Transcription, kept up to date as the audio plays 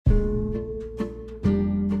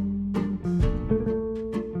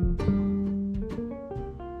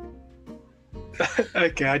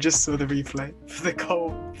Okay, I just saw the replay for the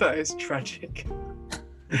goal. That is tragic.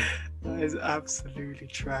 That is absolutely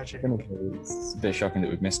tragic. It's a bit shocking that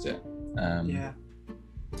we've missed it. Yeah.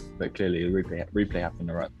 But clearly, the replay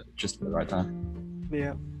happened just at the right time.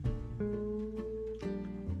 Yeah.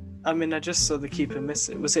 I mean, I just saw the keeper miss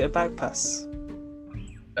it. Was it a back pass?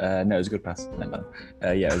 No, it was a good pass. No.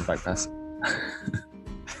 Yeah, it was a back pass.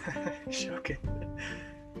 Shocking.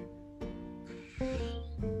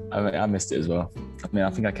 I missed it as well. I mean, I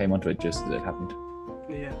think I came onto it just as it happened.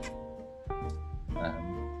 Yeah.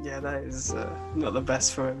 Um, Yeah, that is not the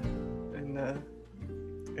best for him in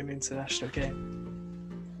an international game.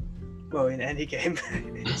 Well, in any game,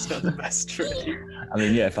 it's not the best really. I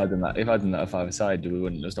mean, yeah, if I'd done that at five-a-side, we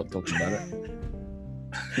wouldn't have stopped talking about it.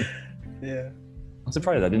 Yeah. I'm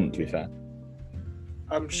surprised I didn't, to be fair.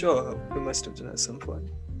 I'm sure we must have done it at some point.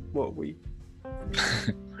 What we?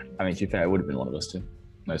 I mean, to be fair, it would have been one of us two,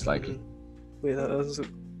 most likely.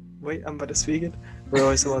 Wait, I'm better speaking. We're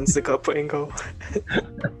always the ones that got put in goal.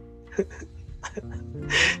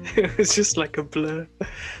 It was just like a blur.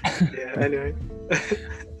 Yeah, anyway.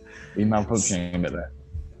 We malfunctioning a bit there.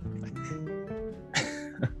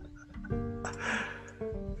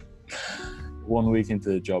 One week into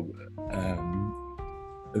the job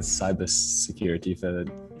as cyber security for the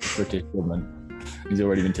British government, he's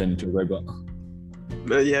already been turned into a robot.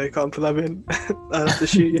 But yeah, we can't put that in. I'll have to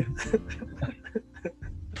shoot you.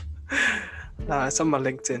 It's on my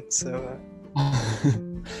LinkedIn, so...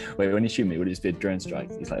 Wait, when you shoot me, would it just be a drone strike?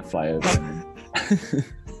 It's like a flyover.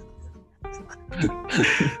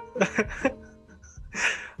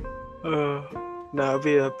 No, it'll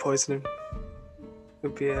be a poisoning.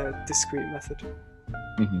 It'll be a discreet method.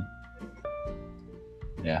 Mm-hmm.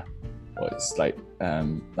 Yeah. Well, it's like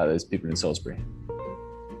those people in Salisbury.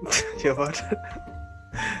 You're what?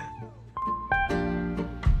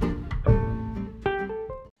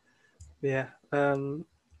 Yeah.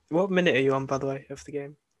 What minute are you on, by the way, of the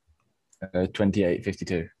game?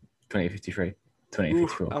 28:52, 28:53,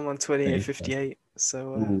 28:54. I'm on 28:58,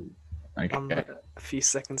 so I'm okay. a few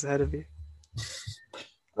seconds ahead of you.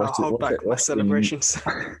 I'll hold back my celebrations.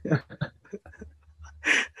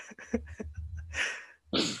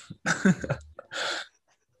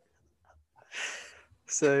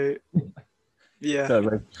 So,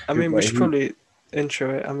 yeah. I mean, we should probably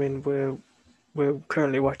intro it. I mean, we're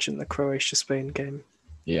currently watching the Croatia-Spain game.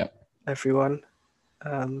 Yeah. Everyone.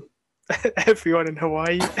 Everyone in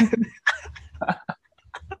Hawaii.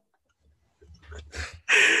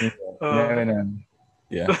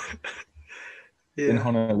 Yeah. Yeah. In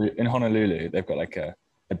Honolulu, they've got like a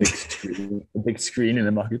big screen in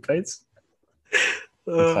the marketplace.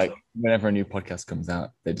 It's like whenever a new podcast comes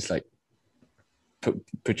out, they just like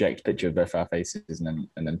project a picture of both our faces and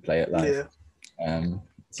then play it live. Yeah.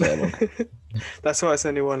 So that's why it's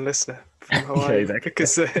only one listener from Hawaii, yeah, exactly.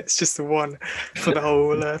 Because it's just the one for the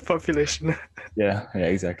whole population. Yeah,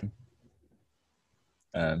 exactly.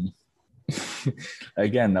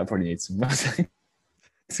 Again, that probably needs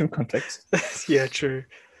some context. Yeah, true.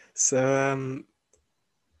 So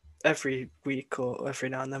every week or every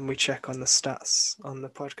now and then we check on the stats on the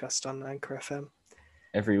podcast on Anchor FM.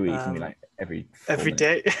 Every week, I mean, like every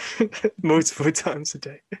day, multiple times a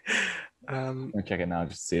day. I'll check it now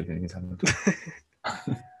just to see if anything's happened.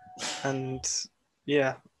 And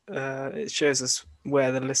yeah, it shows us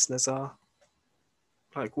where the listeners are,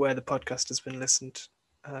 like where the podcast has been listened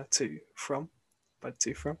from,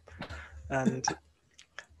 and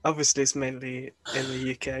obviously it's mainly in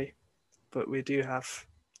the UK, but we do have,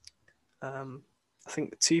 I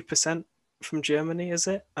think 2% from Germany, is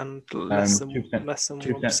it? And less than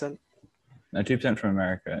 1%. No, 2% from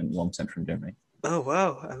America and 1% from Germany. Oh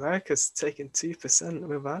wow, America's taking 2%.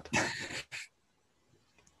 We're bad.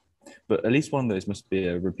 But at least one of those must be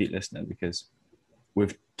a repeat listener, because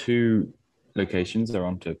with 2 locations they're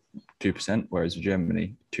on to 2%, whereas in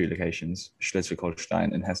Germany, 2 locations,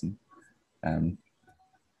 Schleswig-Holstein and Hessen,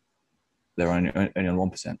 they're only on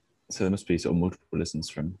 1%. So there must be sort of multiple listens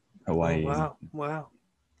from Hawaii. Oh, wow.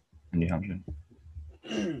 And New Hampshire.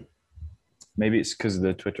 Maybe it's because of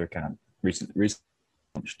the Twitter account recently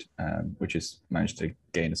launched, which has managed to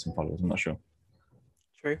gain us some followers. I'm not sure.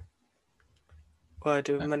 True. Why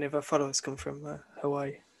do many of our followers come from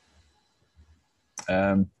Hawaii?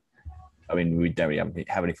 I mean, we don't really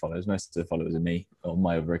have any followers. Most of the followers are me or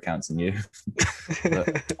my other accounts and you.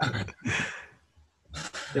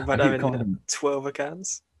 You might have 12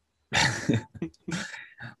 accounts.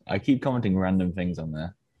 I keep commenting random things on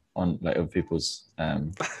there, on like other people's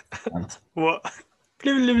What?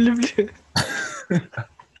 Blah, blah, blah, blah.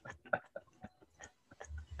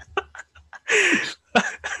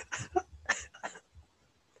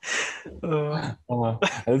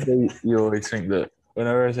 You always think that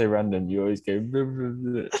whenever I say random, you always go. Blah, blah,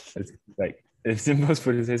 blah. It's like it's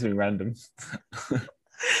impossible to say something random.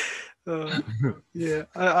 Yeah,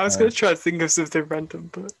 I was gonna try to think of something random,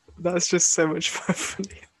 but that's just so much more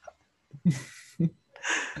funny.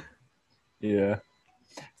 Yeah,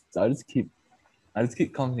 so I just keep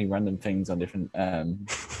commenting random things on different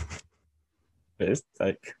bits.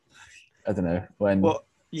 Like I don't know when. What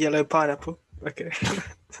yellow pineapple? Okay.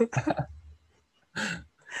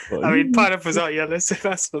 I mean, pineapples aren't yellow, so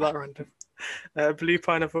that's not that random. Blue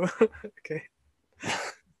pineapple. Okay.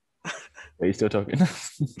 Are you still talking?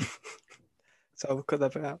 So I'll cut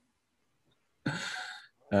that bit out.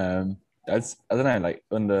 That's I don't know. Like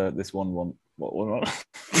under this one.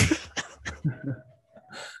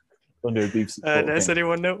 Under a beef support. Does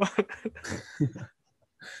anyone know?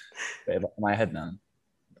 Wait, am I ahead now?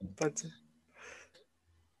 But,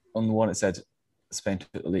 on the one it said Spain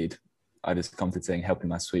took the lead. I just commented saying helping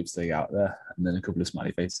my sweepstake out there, and then a couple of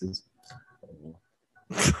smiley faces.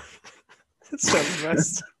 That's not the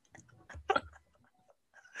best.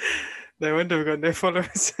 No wonder we've got no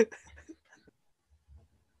followers.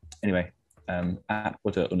 Anyway, at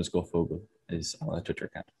 @Butter_Fogel is our Twitter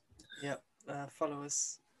account. Yep, follow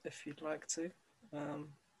us if you'd like to.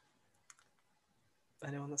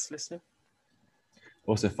 Anyone that's listening.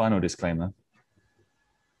 Also, final disclaimer.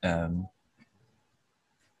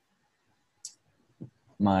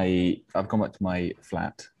 I've gone back to my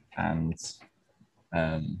flat and it's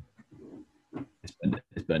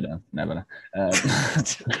burned down. Never.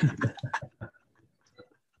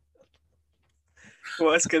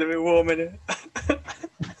 Well, it's going to be warm in it.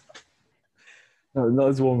 No, not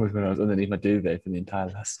as warm as when I was underneath my duvet for the entire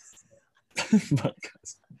last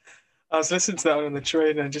podcast. I was listening to that on the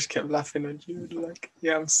train and I just kept laughing on you. Like,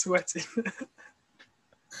 yeah, I'm sweating.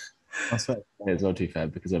 I'm sweating as well, to be fair,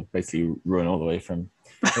 because I've basically run all the way from.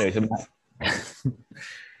 Anyway, so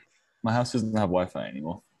my house doesn't have Wi-Fi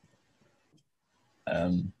anymore.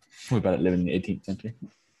 We're about to live in the 18th century.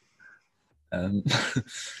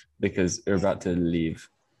 Because we're about to leave,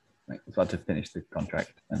 like, we're about to finish the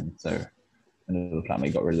contract, and so another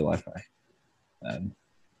flatmate got rid of the Wi-Fi,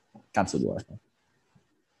 cancelled the Wi-Fi.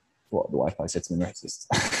 What the Wi-Fi system racist.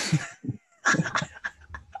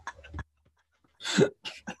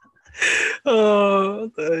 Oh,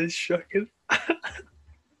 that is shocking.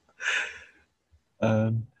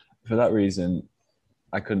 For that reason,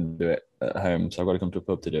 I couldn't do it at home, so I've got to come to a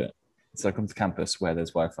pub to do it. So I come to campus where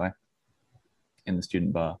there's Wi-Fi in the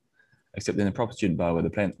student bar, except in the proper student bar where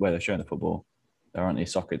they're showing the football, there aren't any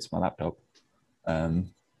sockets for my laptop. So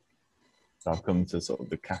I've come to sort of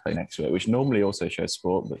the cafe next to it, which normally also shows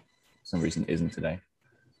sport, but for some reason isn't today.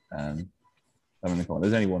 I'm in the corner.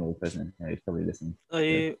 There's only one other person in here. He's probably listening. Are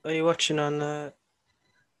you watching on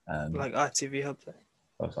like ITV Hub there?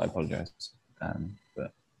 Oh, so I apologise.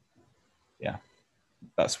 But yeah,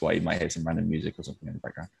 that's why you might hear some random music or something in the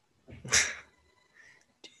background.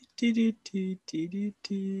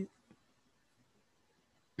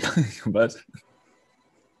 But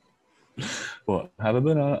what? Have a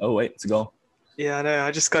banana? Oh wait, it's a goal. Yeah, I know.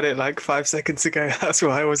 I just got it like 5 seconds ago. That's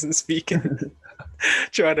why I wasn't speaking.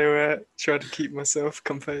 trying to keep myself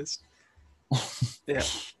composed. Yeah.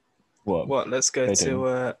 What? Let's go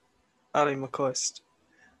to Ali McCoist.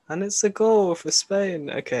 And it's a goal for Spain.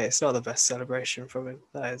 Okay, it's not the best celebration from him.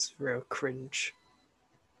 That is real cringe.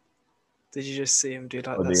 Did you just see him do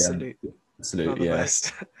like that salute? Salute, not the yeah.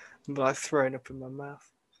 best. I'm like throwing up in my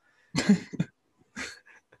mouth.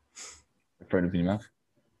 Throwing up in your mouth?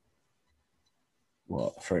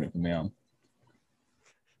 What? Throwing up in my arm?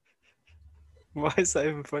 Why is that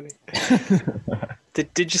even funny?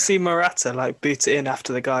 Did you see Morata like boot it in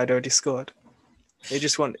after the guy had already scored? He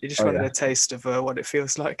just wanted a taste of what it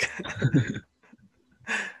feels like.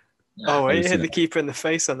 Oh, he hit the keeper in the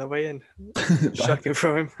face on the way in. Shocking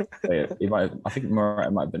from him. I think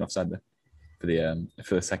Morata might have been offside there for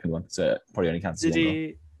the second one. So probably only counts as one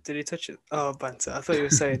goal. Did he touch it? Oh, banter. I thought you were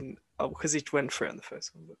saying because he went for it on the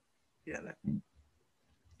first one. But yeah, no.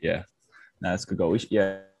 Yeah, no, that's a good goal.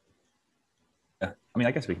 I mean,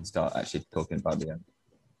 I guess we can start actually talking about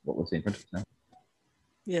what we're seeing in front of us now.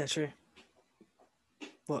 Yeah, true.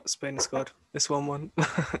 What, Spain has scored? It's 1-1.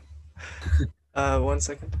 1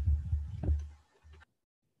 second.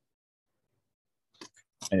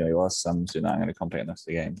 Anyway, whilst I'm doing that, I'm going to complete the rest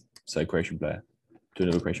of the game. So, Croatian player to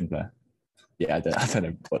another Croatian player. Yeah, I don't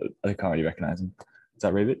know, but I can't really recognise him. Is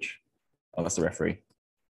that Rebic? Oh, that's the referee.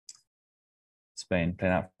 Spain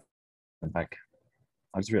playing out from the back.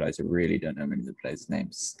 I just realised I really don't know many of the players'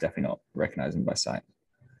 names. Definitely not recognise them by sight.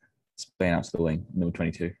 Spain out to the wing, number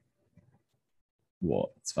 22. What?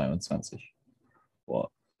 22. What?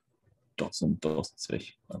 Dawson's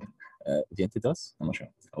fish. Diente does? I'm not sure.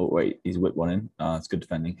 Oh, wait, he's whipped one in. It's good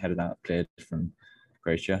defending. Headed out, cleared from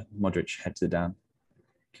Croatia. Modric heads it down,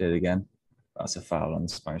 cleared again. That's a foul on the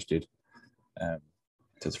Spanish dude. So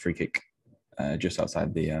it's a free kick just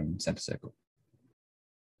outside the centre circle.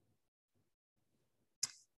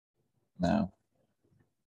 Now,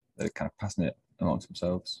 they're kind of passing it amongst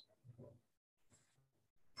themselves.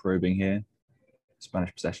 Probing here.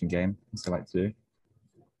 Spanish possession game, as they like to do.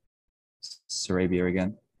 Sarabia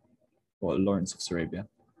again. Or Lawrence of Sarabia.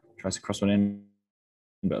 Tries to cross one in,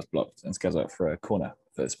 but it's blocked and goes out for a corner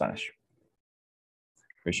for the Spanish.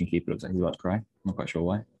 Croatian keeper looks like he's about to cry. I'm not quite sure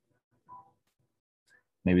why.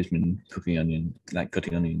 Maybe he's been cutting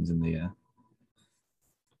onions in the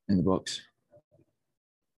box.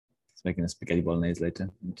 He's making a spaghetti bolognese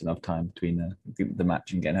later. It's enough time between the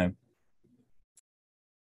match and getting home.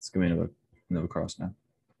 It's going to be another cross now.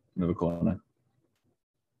 Another corner.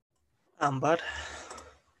 I'm bad.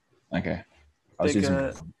 Okay.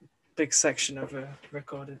 Big section of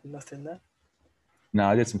recorded nothing there. No,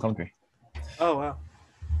 I did some commentary. Oh, wow.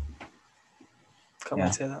 Can't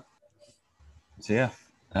wait to hear that. So, yeah.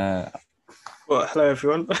 Well, hello,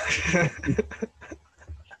 everyone.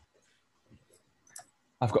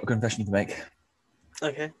 I've got a confession to make.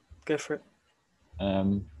 Okay, go for it.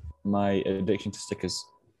 My addiction to stickers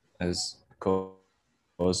has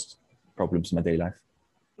caused problems in my daily life.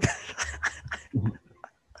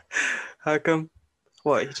 How come?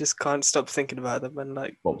 What, you just can't stop thinking about them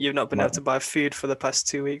and you've not been able to buy food for the past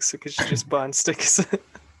 2 weeks because you're just buying stickers?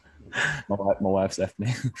 My wife's left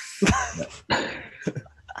me.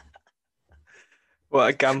 What,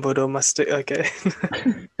 I gambled on my stick? Okay.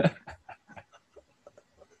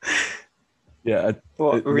 Yeah.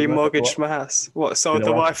 Remortgaged my house? What, sold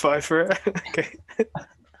the Wi-Fi for it? Okay.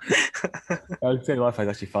 I'd say the Wi-Fi is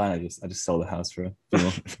actually fine. I just sold the house for a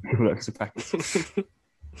few more extra packets.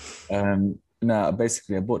 No,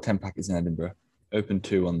 basically, I bought 10 packets in Edinburgh, opened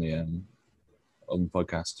 2 on the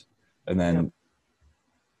podcast, and then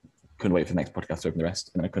couldn't wait for the next podcast to open the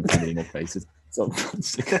rest, and then I couldn't find any more places. So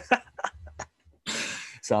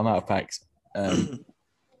I'm out of packs.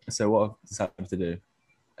 So what I've decided to do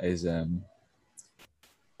is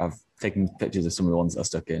I've taken pictures of some of the ones that are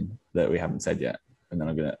stuck in that we haven't said yet, and then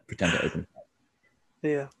I'm going to pretend to open it.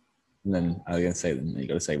 Yeah. And then I'm going to say them, and you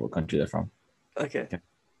got to say what country they're from. Okay.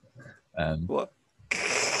 What?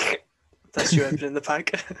 That's you opening the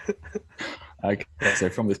pack. Okay, so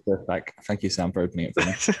from this first pack, thank you, Sam, for opening it for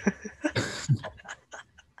me.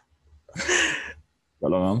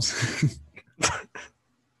 Got long arms.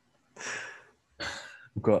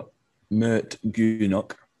 We've got Mert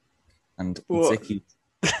Gunok and Zeki.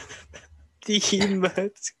 The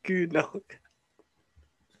Mert Gunok.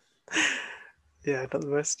 Yeah, not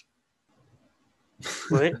the best.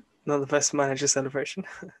 Wait, not the best manager celebration.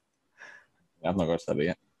 I've not got to that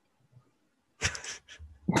yet.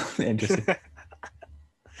 Interesting.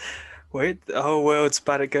 Wait, the whole world's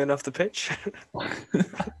bad at going off the pitch.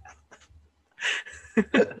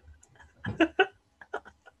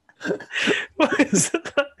 What is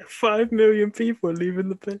it? 5 million people leaving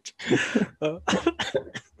the pitch. I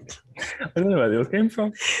don't know where they all came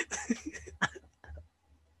from.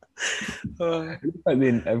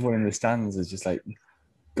 Everyone in the stands is just like.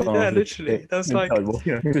 Yeah, literally. That was like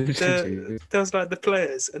there was like the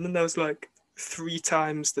players, and then there was like 3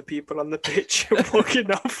 times the people on the pitch walking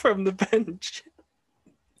off from the bench.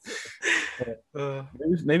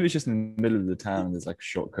 Maybe it's just in the middle of the town and there's like a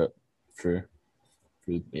shortcut through.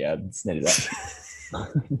 Yeah, it's nearly that.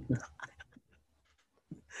 Not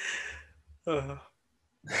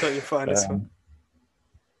your finest one.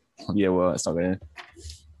 Yeah, well, it's not going to.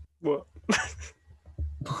 What?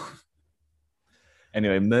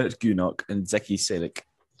 Anyway, Mert Gunok and Zeki Selic.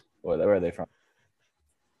 Where are they from?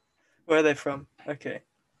 Where are they from? Okay.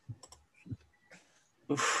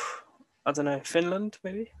 Oof. I don't know. Finland,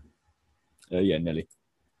 maybe? Yeah, nearly.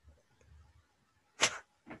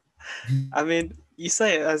 I mean, you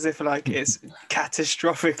say it as if like it's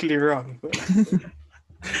catastrophically wrong. But...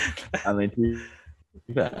 I mean,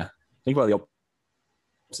 think about the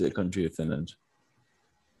opposite country of Finland.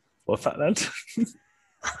 Or Fatland.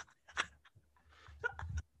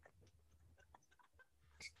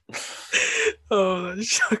 Oh, that's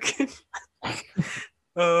shocking.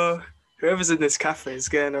 Whoever's in this cafe is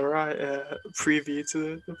getting a right preview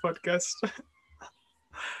to the podcast.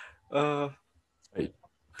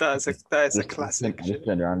 That is a classic. I just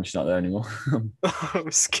turned around, she's not there anymore. I'm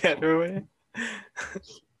scared away.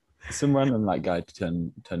 Some random guy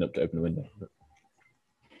turned up to open the window.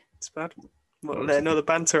 It's bad. Well, let another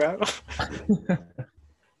banter out.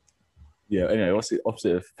 Yeah. Anyway, what's the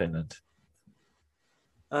opposite of Finland?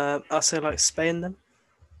 I'll say like Spain then.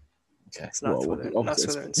 Okay. That's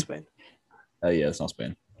they're in Spain. Yeah, it's not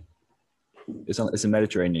Spain. It's a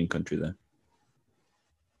Mediterranean country though.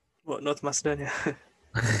 What, North Macedonia?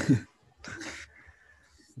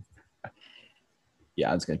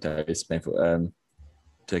 Yeah, I was going to tell you it's Spain for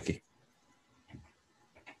Turkey.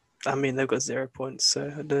 I mean, they've got 0 points,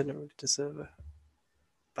 so I don't really deserve a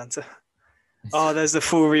banter. Oh, there's the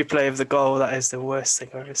full replay of the goal. That is the worst thing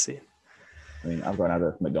I've ever seen. I mean, I've got an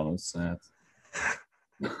advert for McDonald's. So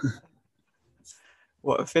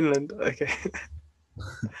What, Finland? Okay.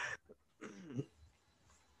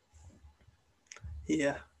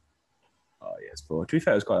 Yeah. Oh, yeah, it's poor. To be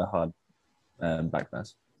fair, it was quite a hard back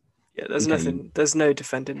pass. Yeah, there's no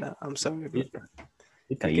defending that. I'm sorry. But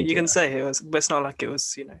you can say it was, but it's not like it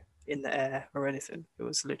was, in the air or anything. It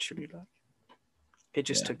was literally like, he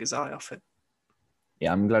just took his eye off it.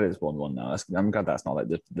 Yeah, I'm glad it's 1-1 now. I'm glad that's not like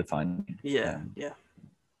the final. Yeah.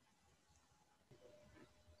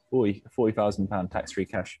 40,000 pound tax-free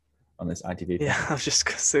cash on this ITV. Yeah, I was just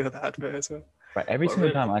going to say that advert as well. Right, every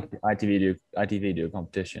single time ITV do a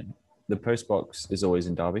competition, the post box is always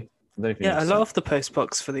in Derby. Yeah, a lot of the post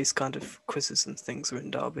box for these kind of quizzes and things are in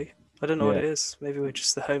Derby. I don't know what it is. Maybe we're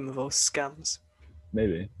just the home of all scams.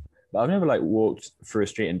 Maybe. But I've never walked through a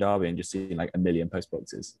street in Derby and just seen a million post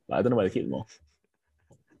boxes. I don't know where they keep them all.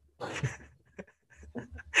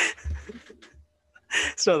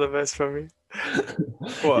 It's not the best for me.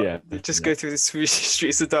 What? Yeah, just go through the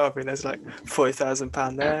streets of Derby and there's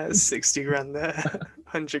 £40,000 there, 60 grand there,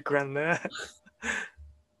 100 grand there.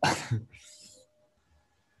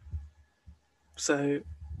 So,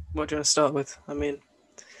 what do you want to start with? I mean,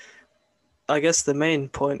 I guess the main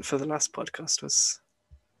point for the last podcast was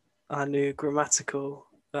our new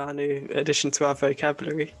addition to our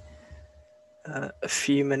vocabulary,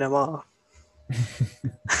 fuminamar.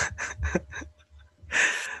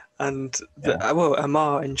 And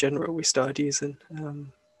amar in general we started using.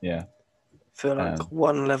 For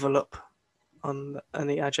one level up on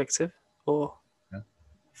any adjective or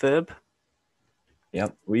verb.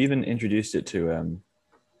 Yep, we even introduced it to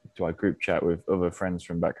our group chat with other friends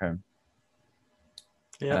from back home.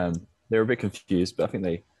 Yeah, they were a bit confused, but I think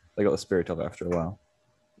they got the spirit of it after a while.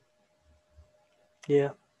 Yeah,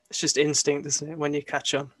 it's just instinct, isn't it? When you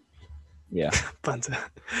catch on. Yeah. Banter.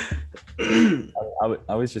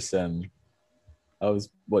 I was just I was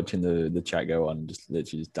watching the chat go on,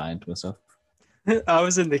 literally just dying to myself. I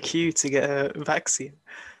was in the queue to get a vaccine,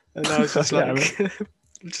 and I was just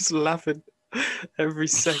just laughing every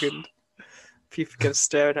second. People kept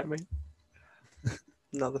staring at me.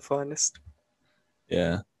 Not the finest.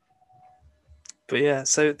 Yeah. But yeah,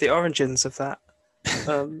 so the origins of that.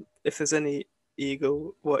 If there's any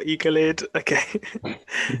eagle-eyed? Okay.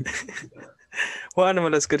 What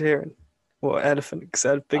animal has good hearing? What elephant? Because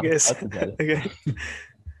they're big ears. Okay.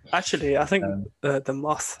 Actually, I think the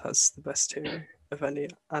moth has the best hearing of any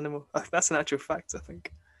animal. That's an actual fact, I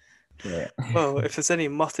think. Yeah. Well, if there's any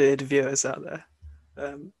moth-eared viewers out there,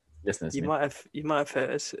 you might have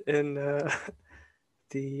heard in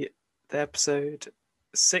the episode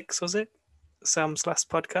 6, was it? Sam's last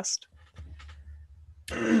podcast.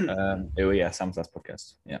 Sam's last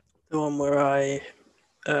podcast. Yeah. The one where I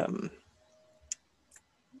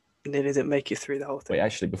nearly didn't make you through the whole thing. Wait,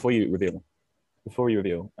 actually, before you reveal,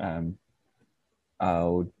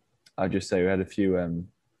 I'll just say we had a few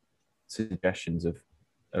suggestions of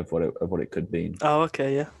what it could be. Oh,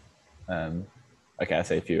 okay, yeah. Okay, I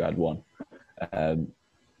say a few. I had one, and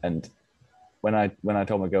when I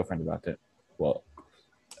told my girlfriend about it,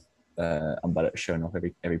 I'm bad at showing off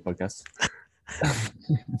every podcast.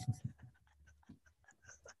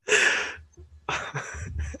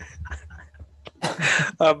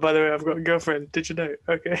 By the way, I've got a girlfriend. Did you know?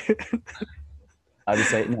 Okay. I would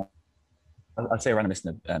say no. I'd say a random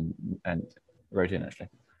listener and wrote in actually.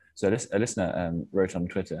 So a listener wrote on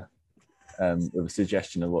Twitter with a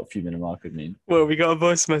suggestion of what fuminamar could mean. Well, we got a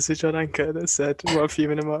voice message on Anchor that said what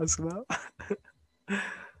fuminamar is about.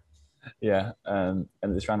 Yeah, and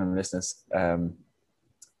this random listeners at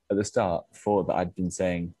the start thought that I'd been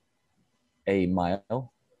saying a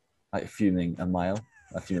mile, like fuming a mile,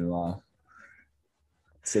 like fuminamar.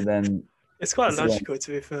 So then it's quite logical,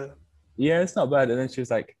 to be fair. Yeah, it's not bad. And then she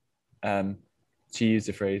was like, she used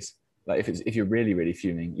the phrase like if you're really really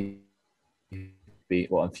fuming, you be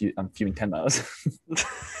I'm fuming 10 miles.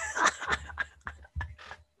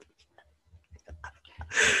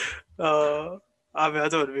 I mean, I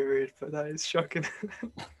don't want to be rude, but that is shocking.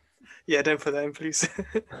 Yeah, don't put that in, please.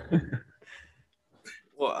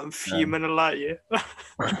 What? I'm fuming a light year.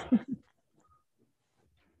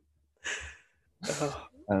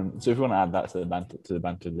 So if you want to add that to the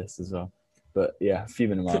banter list as well. But yeah,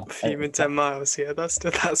 fuming a mile. Fuming 10 miles. Yeah, that's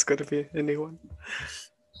got to be a new one.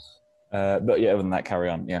 But yeah, other than that, carry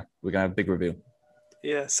on. Yeah, we're gonna have a big reveal.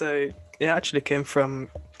 Yeah, so it actually came from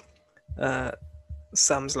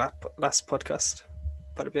Sam's last podcast,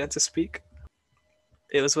 but I'd be able to speak.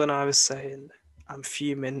 It was when I was saying I'm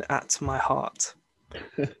fuming at my heart,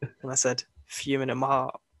 and I said fuming at my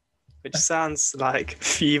heart, which sounds like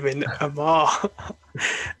fuming amar.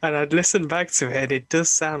 And I'd listened back to it, and it does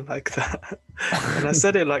sound like that. And I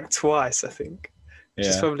said it like twice, I think, which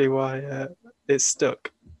is probably why it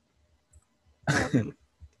stuck.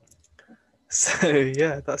 So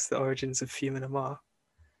yeah, that's the origins of fuming amar.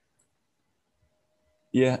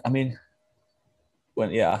 Yeah, I mean,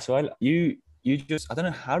 so you just, I don't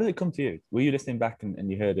know, how did it come to you? Were you listening back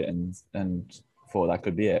and you heard it and thought that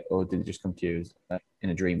could be it, or did it just come to you as, in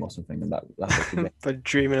a dream or something? And that but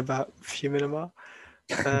dreaming about fuming amar.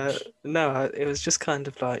 No, it was just kind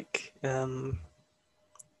of like I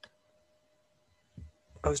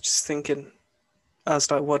was just thinking. I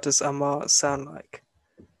was like, what does amar sound like?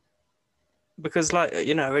 Because, like,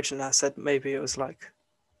 originally I said maybe it was like,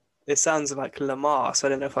 it sounds like Lamar, so I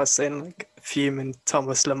don't know if I was saying like fuming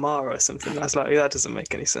Thomas Lamar or something. I was like, that doesn't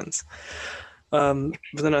make any sense. But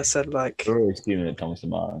then I said like, we're always fuming at Thomas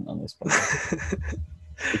Lamar on this podcast.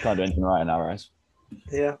 We can't do anything right in our eyes.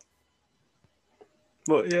 Yeah.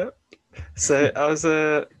 Well, yeah. So I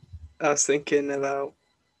was thinking about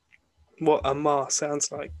what amar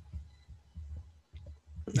sounds like.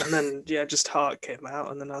 And then, just heart came out,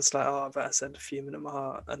 and then I was like, I bet I said fuming at my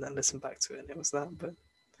heart, and then listened back to it, and it was that. But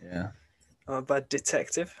yeah, I'm a bad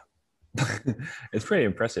detective. It's pretty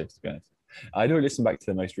impressive, to be honest. I do listen back to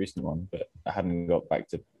the most recent one, but I hadn't got back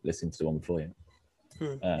to listening to the one before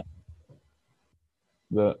yet.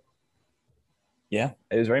 But yeah,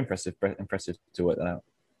 it was very impressive to work that out.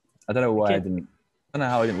 I don't know why I don't know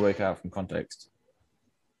how I didn't work out from context.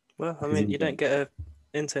 Well, I mean, you don't get a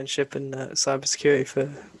internship in cybersecurity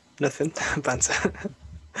for nothing. Banter.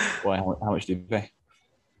 Why? How much do you pay?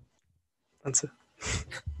 Banter.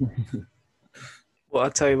 Well,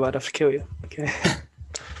 I'll tell you what, I'd have to kill you. Okay.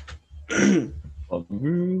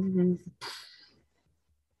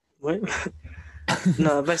 Wait.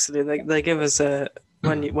 No, basically, they give us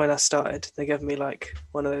when I started, they gave me like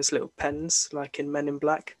one of those little pens, like in Men in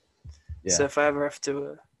Black. Yeah. So if I ever have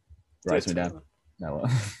to write me down. No.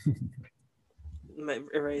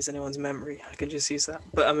 Erase anyone's memory, I can just use that.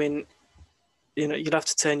 But I mean, you'd have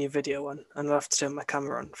to turn your video on, and I'll have to turn my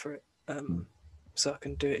camera on for it, so I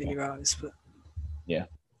can do it in your eyes. But yeah.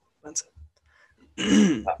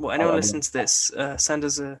 Well, anyone listening to this, send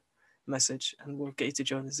us a message, and we'll get you to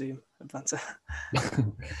join the Zoom adventure.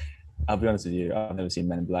 I'll be honest with you, I've never seen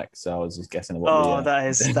Men in Black, so I was just guessing what. That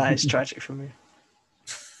is tragic for me.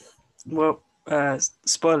 Well,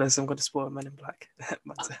 spoilers. I'm going to spoil Men in Black.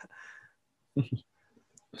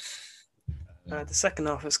 The second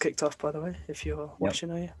half has kicked off, by the way, if you're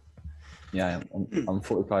watching, are you? Yeah, I'm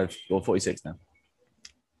 45 or 46 now.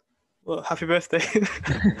 Well, happy birthday.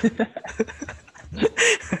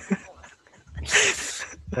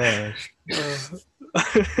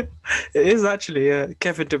 It is actually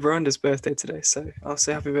Kevin De Bruyne's birthday today, so I'll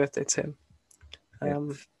say happy birthday to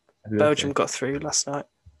him. Belgium got through last night.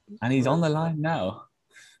 And he's on the line now.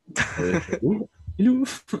 Hello,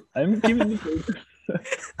 I'm giving you.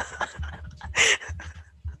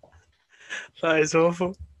 That is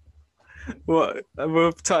awful. What?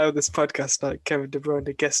 We'll title this podcast like Kevin De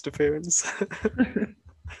Bruyne guest appearance.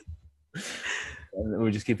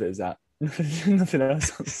 We'll just keep it as that. Nothing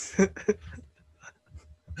else. It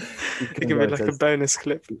can be like a bonus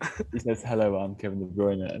clip. He says, "Hello, I'm Kevin De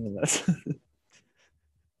Bruyne," and then that's.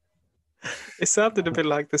 It sounded a bit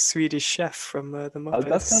like the Swedish chef from the Muppets.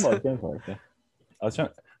 That's kind of what I was going for. Okay. I was trying.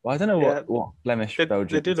 Well, I don't know what Flemish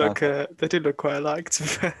Belgian. They do look quite alike. To be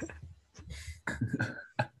fair.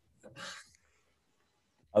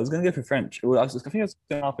 I was going to go for French. Well, I think I was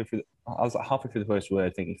going halfway through. I was like halfway through the first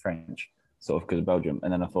word thinking French, sort of because of Belgium,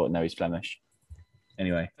 and then I thought, no, he's Flemish.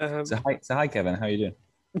 Anyway, so hi, Kevin. How are you doing?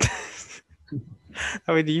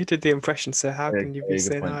 I mean, you did the impression, so how can you be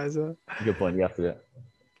saying hi as well? Good point. You have to do it.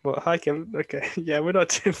 Well, hi, Kevin. Okay, yeah, we're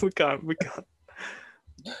not. We can't.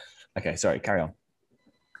 Okay, sorry. Carry on.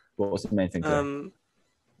 What was the main thing?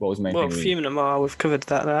 What was the main thing? Well, fuming amar, we've covered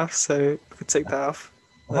that now, so we could take that off.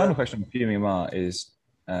 The final question on fuming amar is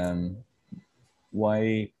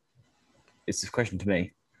why? It's a question to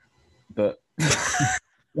me, but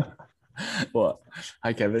what?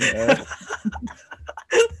 Hi, Kevin.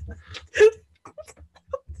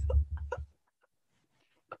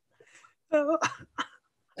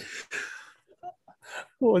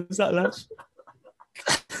 What was that, lad?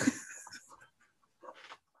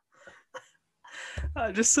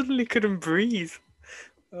 I just suddenly couldn't breathe.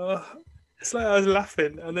 Oh, it's like I was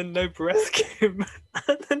laughing and then no breath came.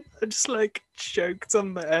 And then I just like choked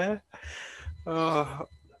on the air. Oh.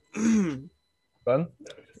 Fun?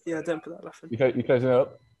 Yeah, don't put that laughing. You closing it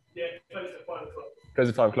up? Yeah, close at 5 o'clock. Close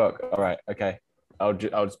at 5 o'clock. All right, okay. I'll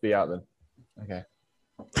just be out then. Okay.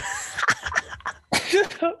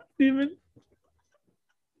 Shut up, Stephen.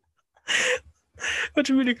 What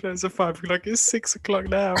do you mean close at 5 o'clock? It's 6 o'clock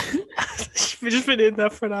now. We've just been in there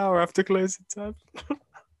for an hour after closing time. I'm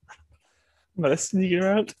gonna sneak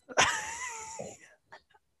around.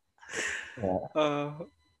 Yeah.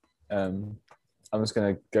 I'm just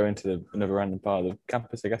gonna go into another random part of the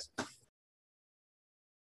campus, I guess.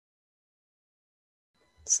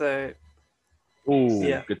 So,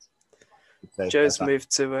 yeah, good Joe's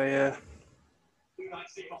moved to a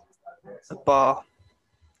bar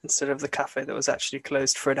instead of the cafe that was actually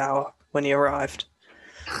closed for an hour when he arrived.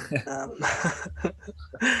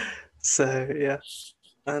 So yeah,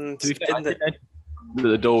 and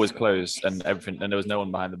the door was closed and everything, and there was no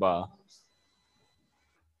one behind the bar.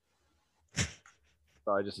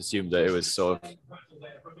 So I just assumed that it was sort of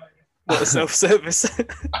what, self-service.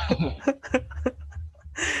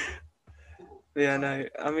 Yeah, no,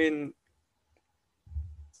 I mean,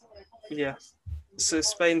 yeah. So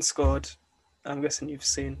Spain scored. I'm guessing you've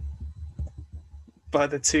seen by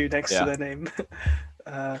the 2 next to their name.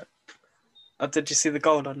 Did you see the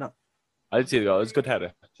goal or not? I did see the goal. It was a good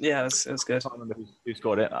header. Yeah, it was good. I can't remember who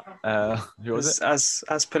scored it. Who was it?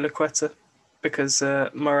 As Pilaqueta, because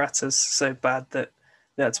Morata's so bad that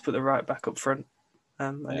they had to put the right back up front,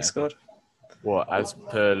 and he scored. What, as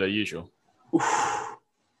per the usual? Oof.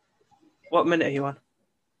 What minute are you on?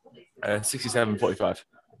 67:45.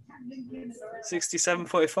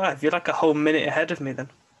 67:45. You're like a whole minute ahead of me then.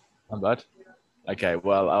 I'm bad. Okay,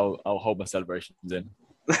 well, I'll hold my celebrations in.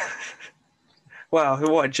 Wow,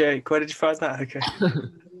 what a joke. Where did you find that? Okay.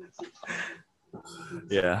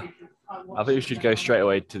 Yeah. I think we should go straight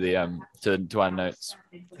away to the to our notes.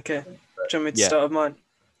 Okay. Do you want me to start with mine?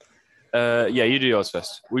 Yeah, you do yours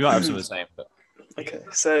first. We might have some of the same, but okay.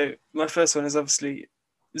 So my first one is obviously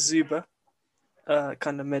Zuba.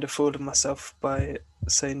 Kind of made a fool of myself by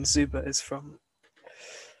saying Zuba is from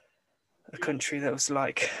a country that was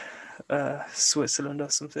like Switzerland or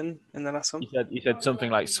something in the last one. You said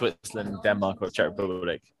something like Switzerland, Denmark, or Czech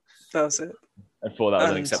Republic. That was it. I thought that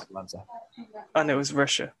was an acceptable answer. And it was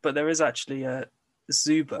Russia, but there is actually a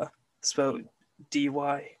Zuba, spelled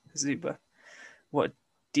D-Y, Zuba. What?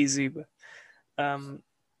 D-Zuba.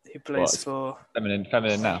 Who plays for...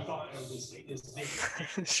 Feminine now.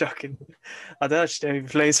 Shocking. I don't actually know who he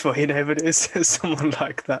plays for, but it is someone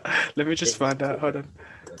like that. Let me just find out. Hold on.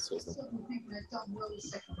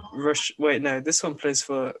 Russia. Wait, no, this one plays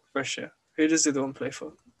for Russia. Who does the other one play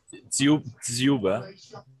for? Zuba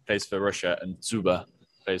plays for Russia and Zuba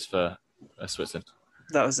plays for Switzerland.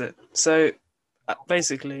 That was it. So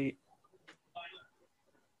basically,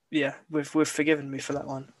 yeah, we've forgiven me for that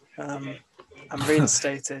one. I'm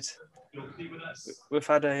reinstated. We've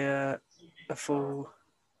had a full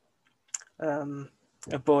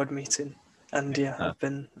a board meeting, and I've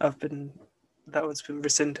been that one's been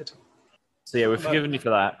rescinded. So yeah, we've forgiven you for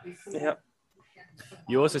that. Yeah.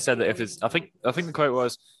 You also said that if it's, I think the quote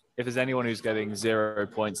was, if there's anyone who's getting 0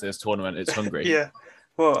 points in this tournament, it's Hungary. Yeah.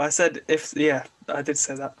 Well, I said I did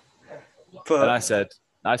say that. But and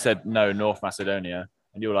I said no, North Macedonia,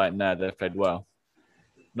 and you were like, no, they've played well.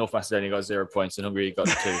 North Macedonia got 0 points and Hungary got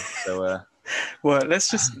 2. So well, let's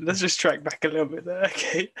just track back a little bit there,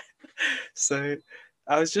 okay? So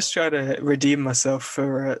I was just trying to redeem myself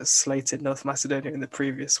for slated North Macedonia in the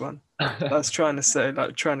previous one. I was trying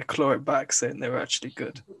to claw it back, saying they were actually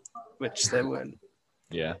good, which they weren't.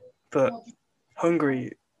 Yeah. But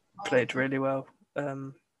Hungary played really well,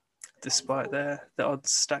 despite the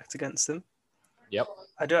odds stacked against them. Yep.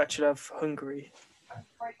 I do actually have Hungary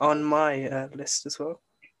on my list as well.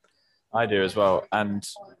 I do as well, and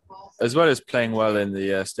as well as playing well in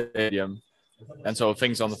the stadium and sort of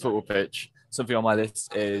things on the football pitch. Something on my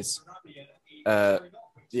list is, off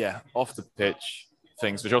the pitch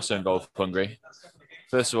things, which also involve Hungary.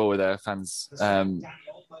 First of all, with their fans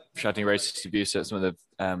shouting racist abuse at some of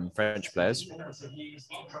the French players,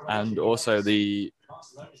 and also the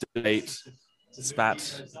debate,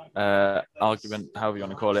 spat, argument, however you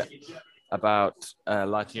want to call it, about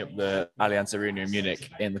lighting up the Allianz Arena in Munich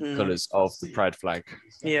in the colours of the Pride flag.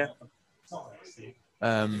 Yeah.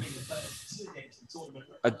 Do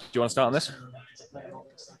you want to start on this?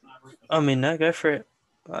 I mean, no, go for it.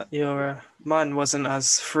 Your mine wasn't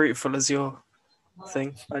as fruitful as your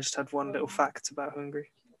thing. I just had one little fact about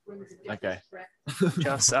Hungary. Okay.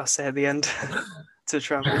 Just I'll say at the end to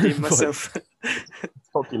try and redeem myself.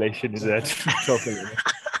 Population is there.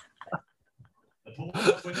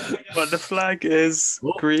 But the flag is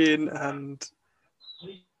green and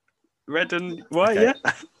red and white, okay.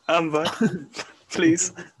 Yeah? Amber,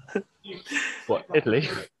 please. What, Italy?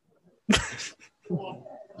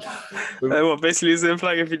 What, basically is the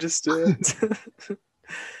flag if you just do it?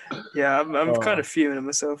 Yeah, I'm kind of fuming at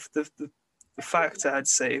myself. The fact I had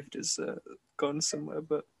saved is gone somewhere,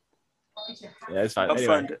 but yeah, it's fine.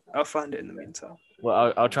 I'll find it in the meantime.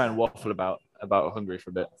 Well, I'll try and waffle about Hungary for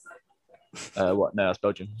a bit. What? No, that's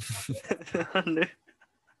Belgium. I knew.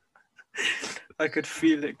 I could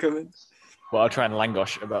feel it coming. Well, I'll try and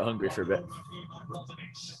langosh about Hungary for a bit.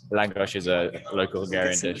 Langosh is a local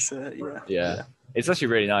Hungarian dish. Yeah. It's actually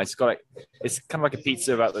really nice. It's kind of like a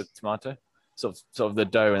pizza without the tomato. Sort of the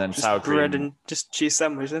dough and then just sour cream. Bread and just cheese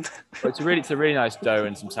sandwich, isn't it? It's a really nice dough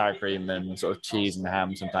and some sour cream and sort of cheese and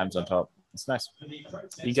ham sometimes on top. It's nice.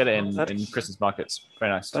 You get it in Christmas markets.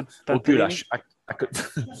 Very nice. Or goulash. I could.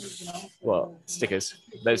 Well, stickers.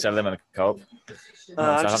 They sell them in the co-op.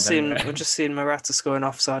 I've just seen Morata score an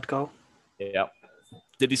offside goal. Yeah.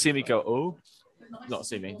 Did you see me go? Oh, not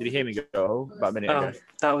see me. Did you hear me go? Oh, about a minute ago.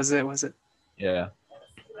 That was it. Was it? Yeah.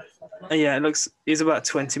 Yeah, it looks. He's about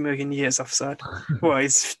 20 million years offside. Well,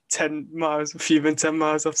 he's 10 miles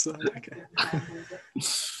offside. Okay.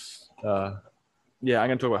 Yeah, I'm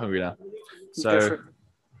going to talk about Hungary now. So,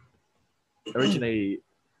 originally,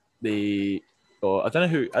 I don't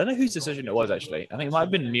know whose decision it was actually. I think it might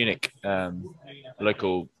have been Munich,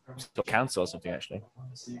 local council or something actually.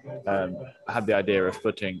 I had the idea of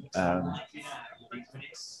putting the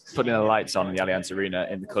lights on in the Allianz Arena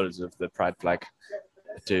in the colours of the Pride flag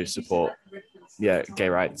to support, gay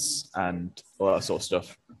rights and all that sort of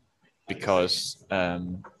stuff, because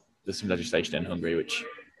there's some legislation in Hungary which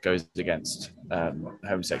goes against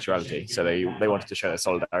homosexuality. So they wanted to show their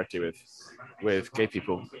solidarity with gay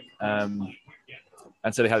people. And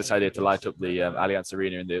so they had this idea to light up the Allianz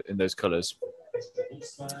Arena in those colours.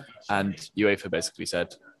 And UEFA basically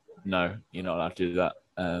said, no, you're not allowed to do that.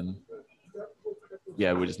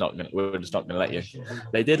 We're just not going to let you.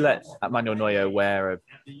 They did let Manuel Neuer wear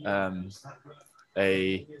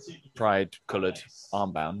a pride-coloured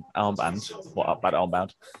armband. What bad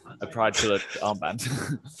armband? A pride-coloured armband.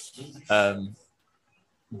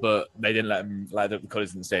 But they didn't let him light up the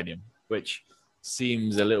colours in the stadium, which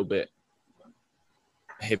seems a little bit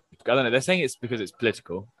hip. I don't know. They're saying it's because it's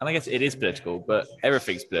political, and I guess it is political, but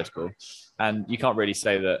everything's political, and you can't really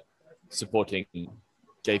say that supporting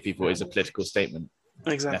gay people is a political statement.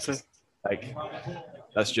 Exactly. Like,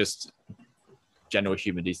 that's just general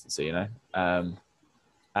human decency, you know.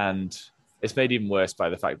 And it's made even worse by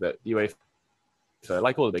the fact that UEFA,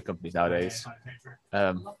 like all the big companies nowadays,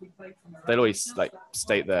 they'll always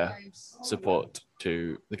state their support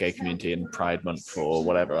to the gay community in Pride Month or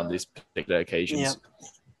whatever on these particular occasions. Yeah.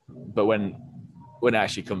 But when it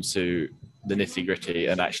actually comes to the nitty gritty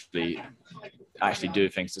and actually do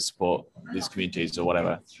things to support these communities or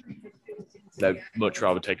whatever, they'd much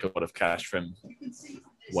rather take a lot of cash from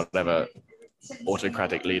whatever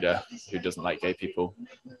autocratic leader who doesn't like gay people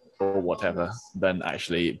or whatever than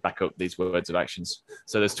actually back up these words of actions.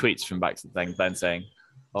 So there's tweets from back then saying,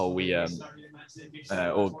 or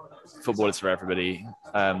footballers for everybody,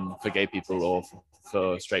 for gay people or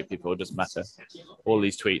for straight people, it doesn't matter. All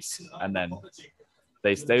these tweets, and then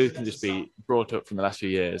they can just be brought up from the last few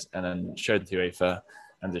years and then showed to UEFA,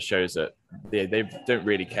 and it shows that they don't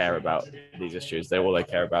really care about these issues. All they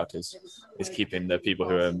care about is keeping the people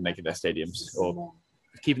who are making their stadiums, or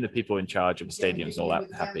keeping the people in charge of the stadiums and all that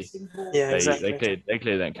happy. Yeah, exactly. They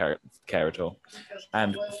clearly don't care at all.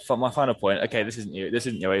 And for my final point, okay, this isn't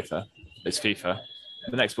UEFA, it's FIFA.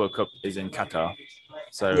 The next World Cup is in Qatar.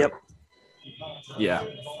 So yep. Yeah,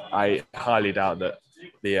 I highly doubt that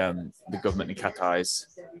the government in Qatar is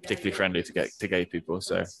particularly friendly to gay people.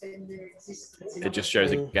 So it just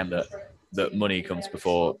shows again that money comes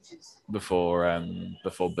before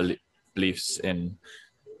beliefs in,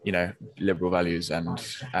 you know, liberal values and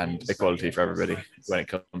equality for everybody when it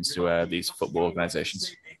comes to these football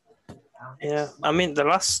organisations. Yeah, I mean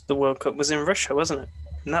the World Cup was in Russia, wasn't it?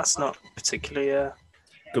 And that's not particularly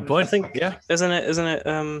good point. I think, yeah, isn't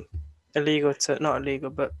it illegal not illegal,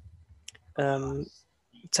 but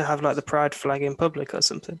to have like the pride flag in public or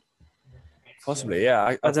something? Possibly,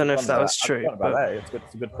 yeah. I don't know if that was true.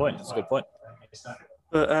 It's a good point. But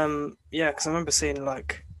because I remember seeing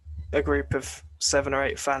like a group of 7 or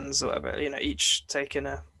 8 fans or whatever, you know, each taking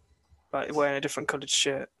wearing a different coloured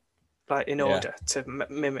shirt, like in order to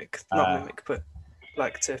not mimic, but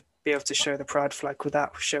like to be able to show the pride flag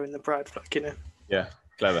without showing the pride flag, you know. Yeah,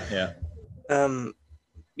 clever. Yeah.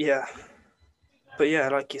 Yeah. But yeah,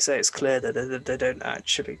 like you say, it's clear that they don't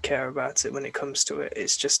actually care about it when it comes to it.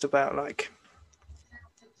 It's just about like,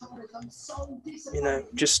 you know,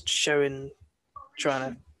 just trying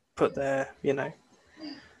to put their, you know,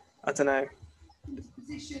 I don't know,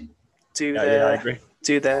 do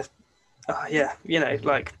their, you know,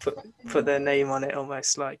 like put their name on it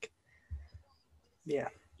almost, like, yeah,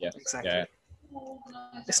 exactly. Yeah.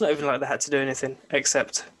 It's not even like they had to do anything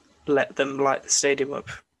except let them light the stadium up.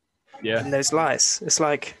 Yeah. And those lights, it's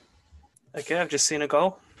like, okay, I've just seen a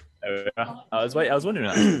goal. I was wondering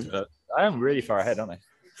that. I am really far ahead, aren't I?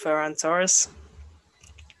 Ferran Torres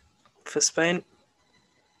for Spain.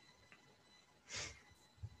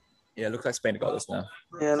 Yeah, it looks like Spain have got this now.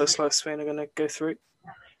 Yeah, it looks like Spain are going to go through.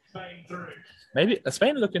 Maybe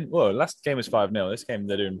Spain looking. Well, last game was 5-0. This game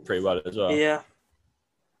they're doing pretty well as well. Yeah.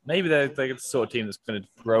 Maybe they're the sort of team that's going to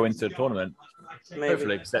grow into a tournament. Maybe.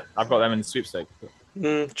 Hopefully, because I've got them in the sweepstakes.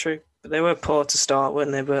 True, but they were poor to start,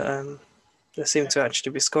 weren't they? But they seem to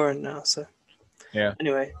actually be scoring now. So yeah.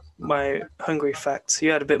 Anyway, my Hungary facts. You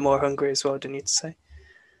had a bit more Hungary as well, didn't you? To say?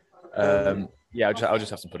 Yeah, I'll just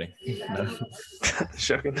have some pudding. No.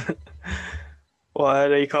 Shocking.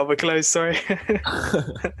 Well, you can't be close. Sorry.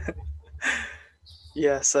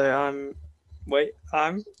 Yeah. So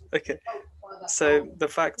I'm okay. So the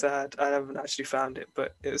fact I haven't actually found it,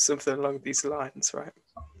 but it was something along these lines, right?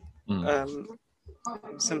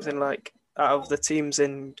 Something like, out of the teams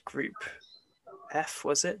in Group F,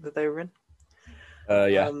 was it that they were in?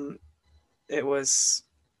 Yeah. It was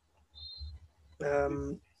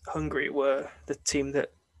Hungary were the team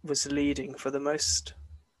that was leading for the most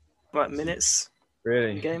minutes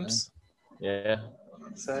really in games. Yeah.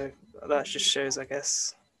 So that just shows, I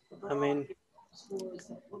guess. I mean,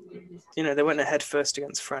 you know, they went ahead first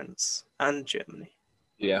against France and Germany.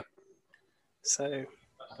 Yeah. So.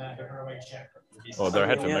 Well, they're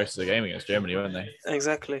ahead for most of the game against Germany, weren't they?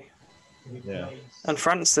 Exactly. Yeah. And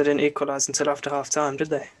France, they didn't equalise until after half time, did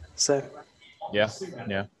they? So. Yeah.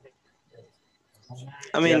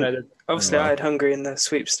 I mean, obviously, I had Hungary in the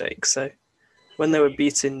sweepstakes, so when they were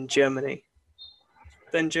beating Germany,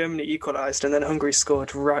 then Germany equalised, and then Hungary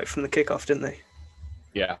scored right from the kickoff, didn't they?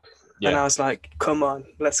 Yeah. And I was like, come on,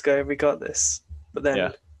 let's go, we got this. But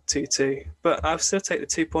then 2-2. But I'll still take the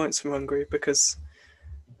 2 points from Hungary because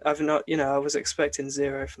I was expecting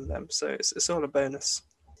 0 from them, so it's all a bonus.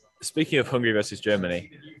 Speaking of Hungary versus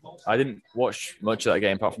Germany, I didn't watch much of that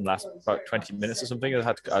game apart from the last about 20 minutes or something.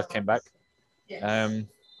 I came back.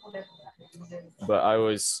 But I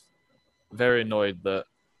was very annoyed that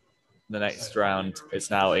the next round it's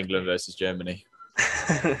now England versus Germany.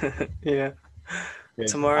 Yeah.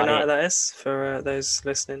 Tomorrow night, that is, for those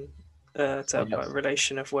listening to have a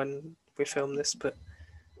relation of when we film this. But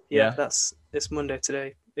it's Monday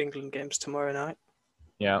today. England game's tomorrow night.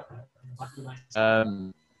 Yeah.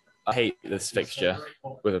 I hate this fixture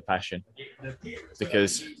with a passion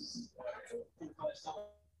because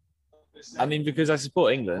I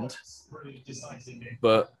support England,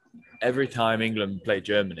 but every time England play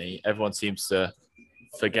Germany, everyone seems to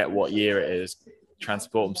forget what year it is,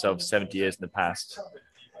 transport themselves 70 years in the past,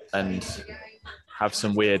 and have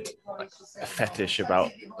some weird fetish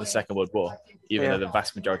about the Second World War, even though the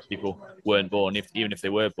vast majority of people weren't born, even if they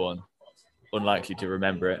were born, unlikely to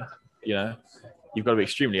remember it. You know, you've got to be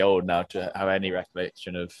extremely old now to have any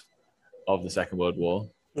recollection of the Second World War.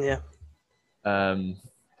 Yeah.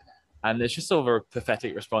 And it's just sort of a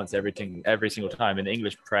pathetic response every single time in the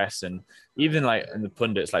English press, and even like in the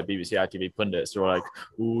pundits, like BBC ITV pundits, they're all like,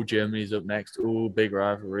 "Oh, Germany's up next. Oh, big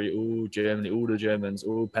rivalry. Oh, Germany. Oh, the Germans.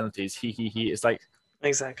 Oh, penalties. He. It's like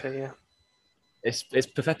exactly, yeah. It's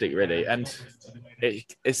pathetic, really, and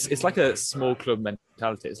it's like a small club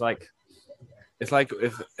mentality. It's like if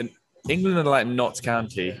England are like Notts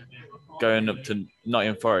County going up to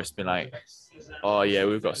Nottingham Forest, being like, "Oh yeah,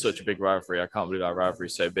 we've got such a big rivalry. I can't believe our rivalry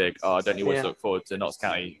is so big. Oh, I don't need to look forward to Notts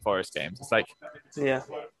County Forest games." It's like,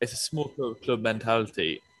 it's a small club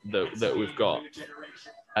mentality that we've got,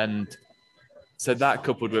 and so that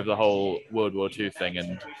coupled with the whole World War II thing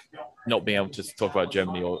and not being able to talk about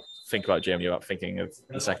Germany or think about Germany without thinking of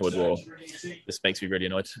the Second World War, this makes me really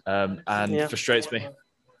annoyed and frustrates me.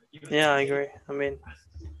 Yeah, I agree. I mean,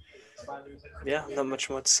 not much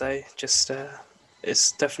more to say. Just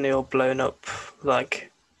it's definitely all blown up,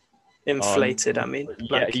 like inflated.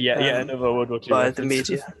 Another World War II by the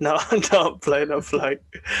media. Not blown up, like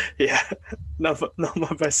not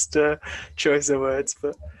my best choice of words,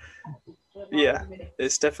 but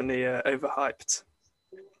it's definitely overhyped.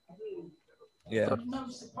 Yeah. But,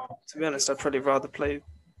 to be honest, I'd probably rather play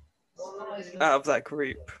out of that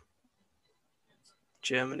group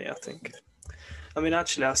Germany, I think. I mean,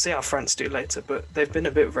 actually, I'll see how France do later, but they've been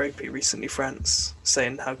a bit ropey recently, France,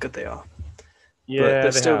 saying how good they are. Yeah, but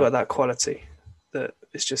they've still got that quality that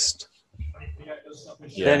it's just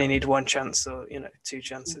they only need one chance or, 2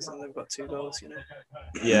 chances and they've got 2 goals,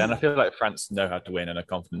 Yeah, and I feel like France know how to win and are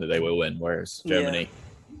confident that they will win, whereas Germany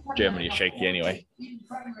is shaky anyway.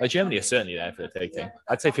 Like, Germany is certainly there for the taking.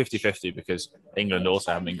 I'd say 50-50 because England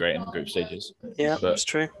also haven't been great in the group stages. Yeah, that's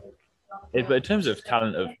true. But in terms of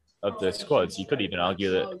talent of the squads, you could even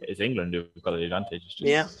argue that it's England who've got the advantage.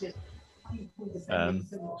 Yeah.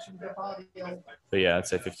 But yeah, I'd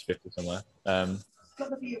say 50-50 somewhere.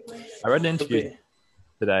 I read an interview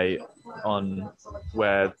today on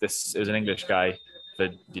where it was an English guy for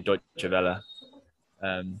the Deutsche Welle,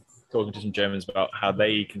 talking to some Germans about how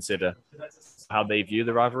they view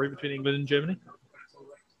the rivalry between England and Germany.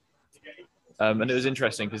 And it was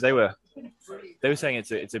interesting because they were saying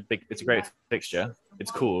it's a great fixture.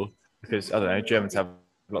 It's cool because, I don't know, Germans have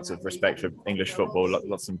lots of respect for English football,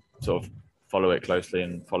 lots of sort of follow it closely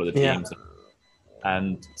and follow the teams. Yeah.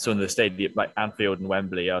 And some of the stadiums, like Anfield and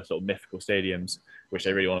Wembley, are sort of mythical stadiums which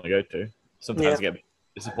they really want to go to. Sometimes they get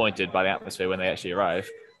disappointed by the atmosphere when they actually arrive,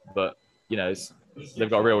 but they've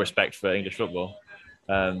got real respect for English football.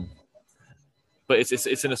 But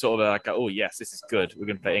it's in a sort of like, oh yes, this is good, we're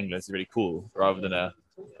going to play England, it's really cool, rather than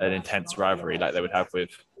an intense rivalry like they would have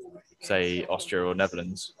with, say, Austria or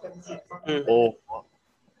Netherlands. Or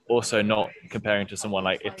also not comparing to someone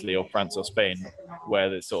like Italy or France or Spain, where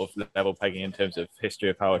there's sort of level pegging in terms of history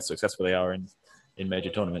of how successful they are in major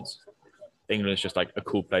tournaments. England is just like a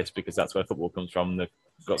cool place because that's where football comes from. They've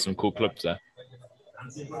got some cool clubs there.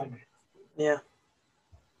 Yeah.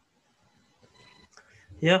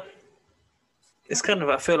 Yeah. It's kind of,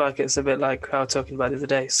 I feel like it's a bit like how I was talking about the other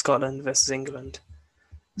day, Scotland versus England.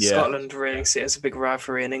 Yeah. Scotland really see it as a big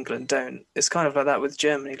rivalry and England don't. It's kind of like that with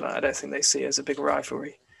Germany. Like, I don't think they see it as a big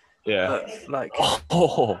rivalry. Yeah. But, like...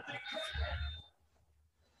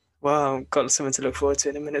 Well, I've got something to look forward to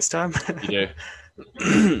in a minute's time. You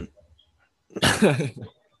do.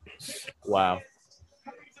 Wow.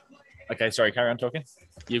 Okay, sorry, carry on talking.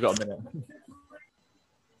 You've got a minute.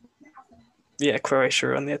 Yeah,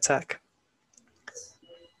 Croatia on the attack.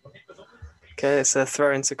 Okay, it's a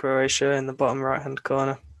throw into Croatia in the bottom right-hand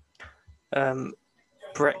corner.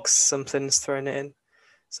 Brex something's thrown it in.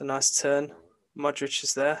 It's a nice turn. Modric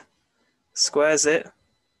is there. Squares it.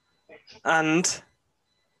 And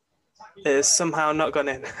it has somehow not gone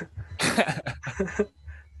in.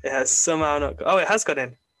 It has somehow not... Oh, it has gone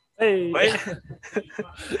in. Hey. Wait.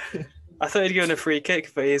 I thought he'd given a free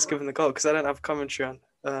kick, but he's given the goal because I don't have commentary on.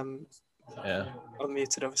 I'm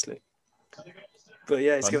muted, obviously. But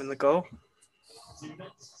yeah, he's given the goal.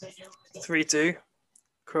 3-2.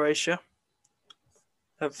 Croatia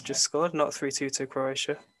have just scored, not 3-2 to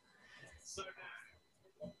Croatia.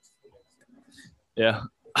 Yeah.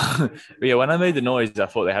 Yeah, when I made the noise, I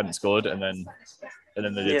thought they hadn't scored, and then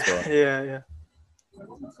they did score. Yeah.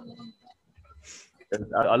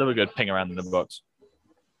 I love a good ping around in the box.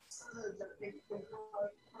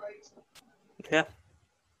 Yeah.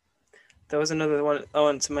 There was another one I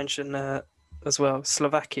want to mention as well.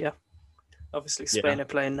 Slovakia. Obviously, Spain are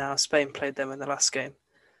playing now. Spain played them in the last game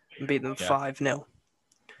and beat them 5-0.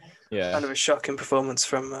 Yeah. Kind of a shocking performance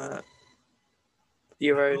from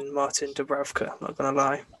your own Martin Dubravka, I'm not going to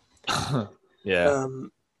lie. Yeah.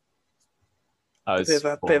 Bit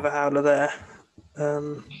of a howler there.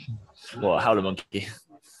 What, howler monkey?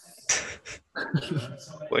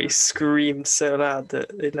 Well, he screamed so loud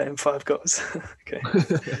that they let him 5 goals. Okay.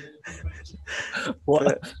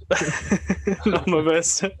 What? Not my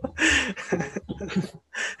best.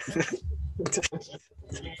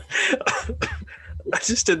 I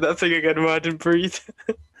just did that thing again where I didn't breathe.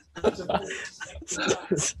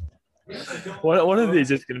 One of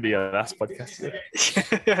these is going to be our last podcast. Yeah,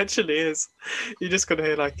 it actually is. You're just going to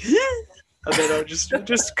hear like, and then I'll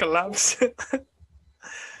just collapse.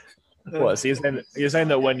 What? So you're saying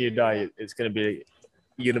that when you die, it's going to be,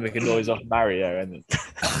 you're going to make a noise off Mario and then...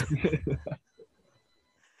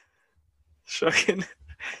 Shocking.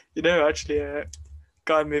 Actually, a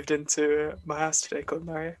guy moved into my house today called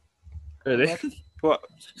Mario. Really? What?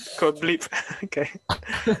 Called Bleep. Okay.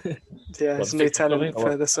 Yeah, it's a new tenant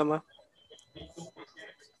for the summer.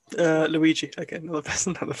 Luigi. Okay, not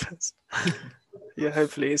the best. Yeah,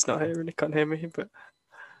 hopefully he's not here and he can't hear me, but...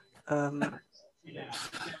 Are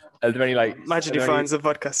there any, like... Imagine he finds the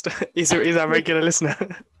podcast. He's our regular listener.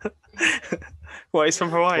 What, he's from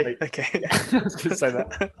Hawaii? Wait. Okay. I was going to say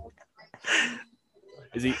that.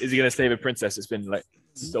 Is he going to save a princess that's been like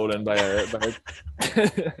stolen by a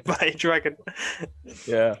by a dragon?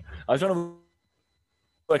 Yeah, I was trying to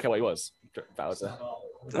work out what he was. Bowser.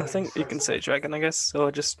 I think you can say dragon, I guess,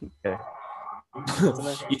 or just. Okay.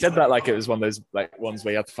 You said that like it was one of those like ones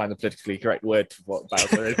where you have to find the politically correct word for what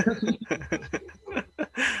Bowser is.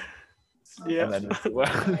 Yeah.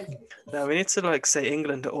 No, we need to like say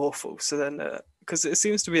England are awful. So then, because it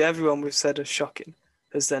seems to be everyone we've said is shocking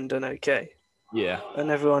has then done okay. Yeah. And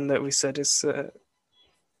everyone that we said is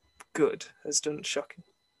good has done shocking.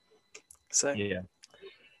 So yeah.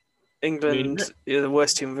 England, the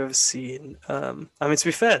worst team we've ever seen. I mean, to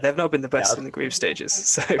be fair, they've not been the best in the group stages.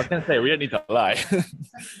 So I was going to say, we don't need to lie.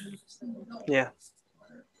 Yeah.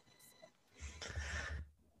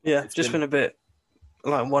 Yeah, it's just been a bit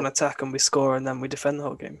like one attack and we score and then we defend the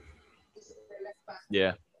whole game.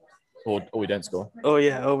 Yeah. Or we don't score. Oh,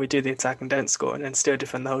 yeah. Or we do the attack and don't score and then still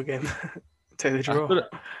defend the whole game. Take the draw.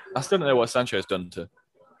 I still don't know what Sancho has done to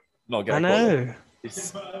not get I know.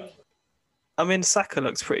 I mean, Saka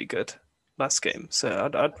looks pretty good last game,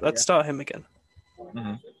 so I'd start him again.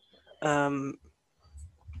 Mm-hmm.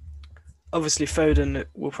 Obviously, Foden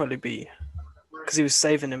will probably be because he was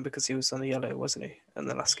saving him because he was on the yellow, wasn't he, in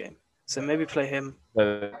the last game? So maybe play him.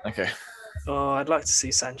 Okay. Oh, I'd like to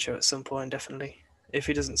see Sancho at some point, definitely. If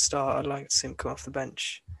he doesn't start, I'd like to see him come off the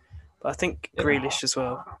bench. But I think Grealish as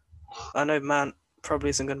well. I know Mount probably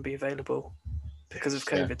isn't going to be available because of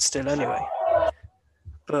COVID still anyway.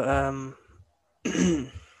 But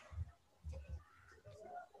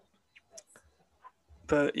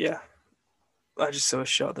but yeah, I just saw a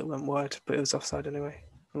shot that went wide, but it was offside anyway.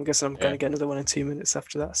 I'm guessing I'm going to get another one in 2 minutes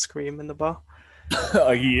after that scream in the bar. Oh,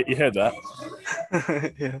 you heard that?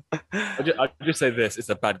 Yeah. I'll just say this: it's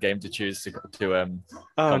a bad game to choose to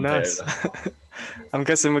Oh, nice. I'm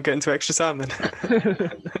guessing we're getting to extra time then.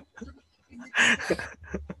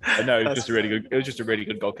 No, it was just a really good. It was just a really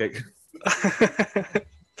good goal kick.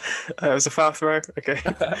 It was a foul throw. Okay.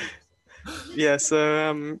 Yeah.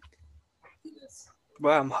 So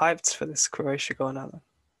well, I'm hyped for this Croatia goal now. Then.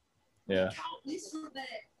 Yeah.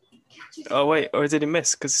 Oh wait, or did he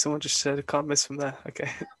miss? Because someone just said I can't miss from there.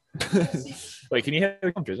 Okay. Wait, can you hear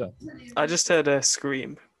the commentary as well? I just heard a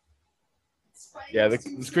scream. Yeah, the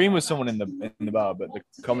scream was someone in the bar, but the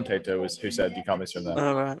commentator was who said you can't miss from there.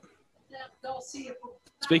 All right.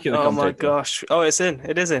 Speaking of the commentator. Oh my gosh! Oh, it's in.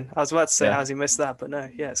 It is in. I was about to say how's he missed that, but no.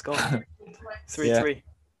 Yeah, it's gone. 3-3.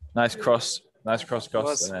 Nice cross, and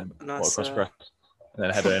then nice, cross, and then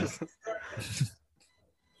header in.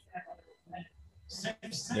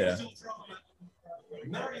 Yeah.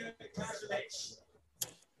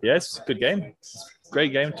 Yeah, it's a good game.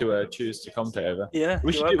 Great game to choose to commentate over. Yeah,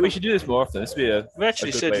 we should do this more often. This would be we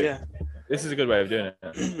actually should. Yeah. This is a good way of doing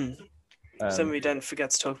it. So we don't forget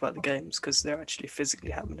to talk about the games because they're actually physically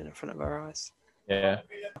happening in front of our eyes. Yeah.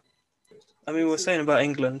 I mean, we're saying about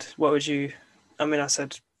England. What would you? I mean, I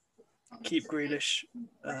said keep Grealish,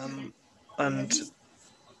 and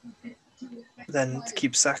then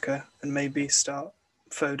keep Saka and maybe start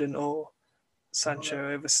Foden or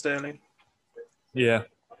Sancho over Sterling. Yeah.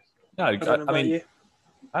 No, I mean,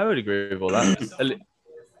 I would agree with all that.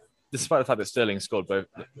 Despite the fact that Sterling scored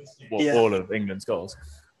all of England's goals.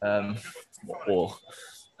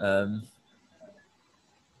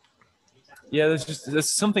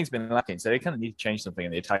 There's something's been lacking, so they kind of need to change something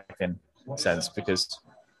in the attacking sense because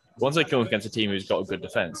once they come against a team who's got a good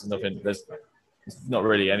defense, there's not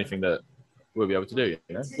really anything that we'll be able to do.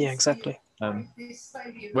 You know? Yeah, exactly.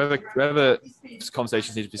 Whether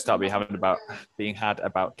conversations need to start being had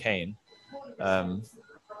about Kane, and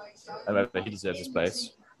whether he deserves his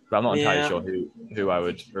place, but I'm not entirely sure who I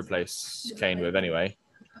would replace Kane with anyway.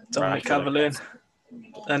 Dominic Calvert-Lewin.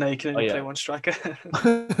 I know you can only play one striker.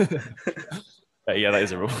 Yeah, that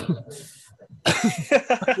is a rule.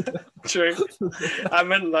 True. I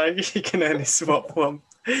meant like you can only swap one.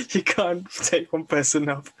 You can't take one person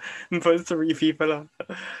up and put 3 people on.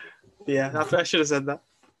 Yeah, I should have said that.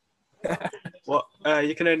 What?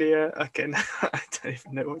 You can only. Okay, I don't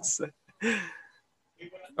even know what to say.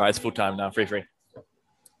 All right, it's full time now. 3-3.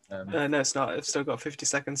 No, it's not. I've still got 50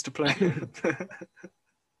 seconds to play.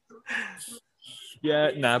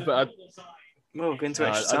 Yeah, but we're going to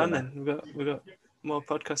extra time then. We've got more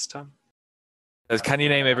podcast time. Can you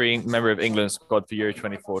name every member of England's squad for Euro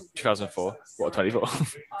 2004? What, 24?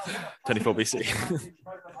 24 BC.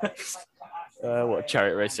 What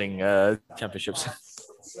chariot racing championships?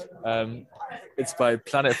 It's by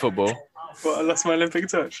Planet Football. What, I lost my Olympic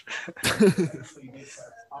touch.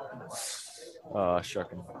 Oh,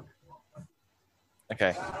 shocking.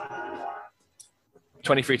 Okay.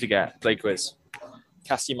 23 to get. Play quiz.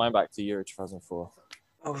 Cast your mind back to Euro 2004.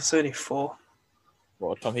 Oh, it's only 4.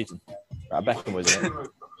 What, Tom Heaton? Right, Beckham was in it.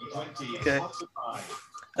 Okay.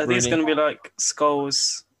 Are these going to be like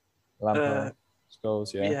Scholes? Lampard,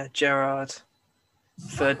 Scholes, yeah. Yeah, Gerrard,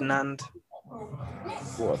 Ferdinand.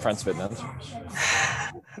 What, Franz Ferdinand?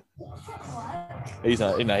 He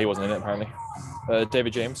wasn't in it apparently.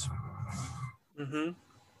 David James.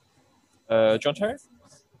 John Terry?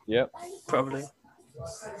 Yep. Probably.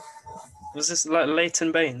 Was this like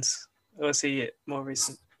Leighton Baines? Or was he more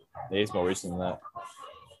recent? He's more recent than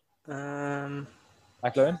that.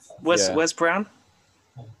 McLaren? Where's Brown?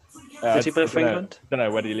 Did he play for England? I don't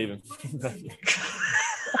know. Where did he leave him?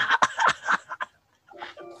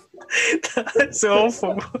 That's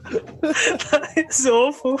awful. That is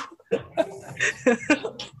awful.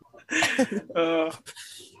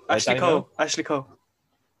 Ashley Cole.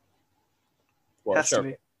 What, has to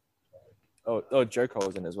be. Oh, Joe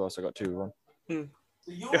Cole's in as well, so I got 2-1.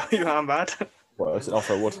 You aren't bad. What, it's an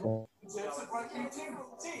offer award?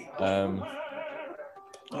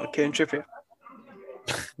 Kieran Trippier.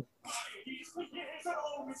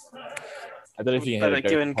 I don't know if you can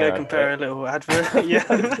hear it. Go compare a little advert. Yeah.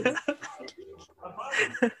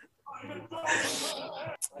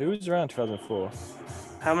 Who was around 2004?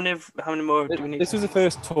 How many more do we need? This was the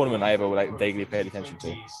first tournament I ever vaguely paid attention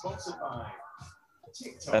to.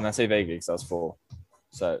 And I say vaguely because I was 4.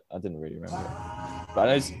 So I didn't really remember it. But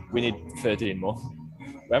I know we need 13 more.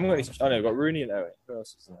 We haven't got we've got Rooney and Owen. Who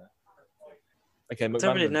else is in there? Okay, I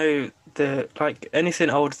don't really know anything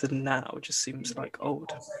older than now just seems like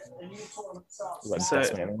old. So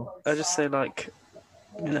I just say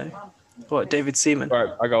David Seaman.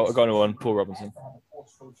 Right, I got another one. Paul Robinson.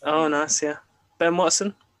 Oh, nice, yeah. Ben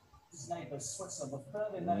Watson.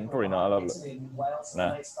 Probably not. I love it.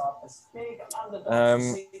 No.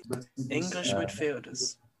 English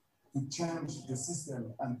midfielders.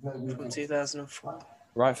 From 2004.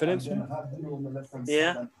 Right, Phillips.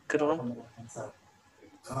 Yeah, good one.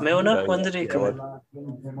 Milner, when did he come in?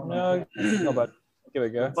 No, not bad. Give it a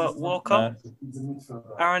go. What, Walcott?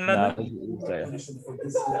 Aaron Lennon?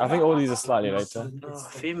 I think all these are slightly later. Oh,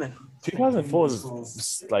 fuming. 2004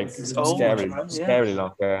 is like scary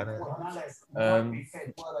long ago.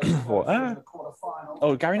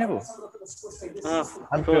 What? Gary Neville. Oh,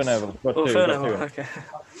 I'm Phil Neville. Phil Neville, okay.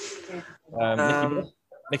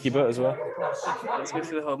 Nicky Butt as well. Let's go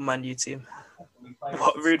through the whole Man U team.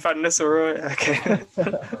 What, Ruud van Nistelrooy? Okay.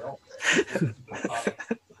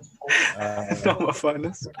 Not my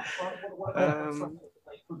finest.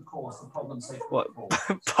 What?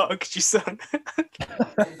 Park Ji-sung?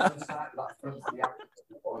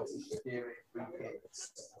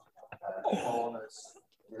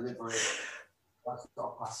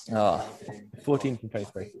 Oh, 14 from pace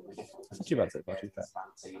break. That's not too bad so far, to be fair.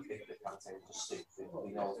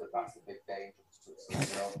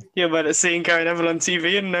 Yeah, but seeing Gary Neville on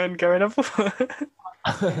TV and knowing Gary Neville.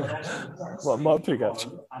 What, Mark Pigott?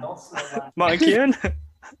 Martin Keown?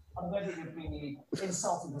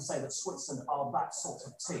 Insulting to say that Switzerland are that sort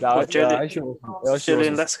of team.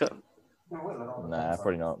 Julian Lescott? Nah,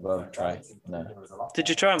 probably not, but I'll try. No. Did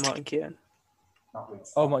you try Martin Keown?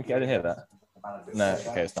 Oh, Martin Keown, I didn't hear that. No,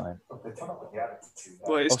 okay, it's fine.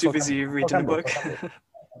 Well, it's too busy reading the book.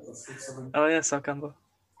 Oh, yeah, Sol Campbell.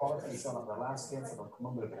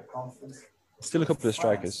 Still a couple of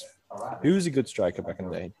strikers. Who was a good striker back in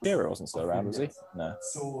the day? Shearer wasn't still around, was he? No.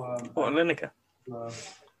 What, Lineker?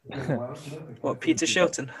 What, Peter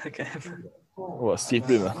Shilton? Okay. What, Steve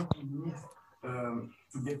Bloomer?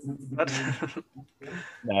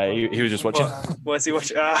 No, he was just watching. What is he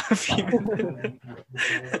watching?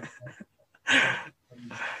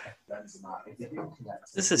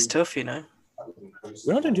 This is tough, you know.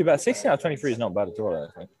 We're not doing too bad. 16 out of 23 is not bad at all, I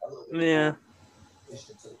think. Yeah.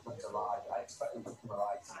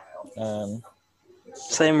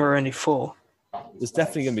 Same, we're only 4. There's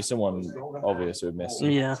definitely going to be someone obvious who would miss.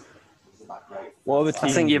 Yeah. What other teams?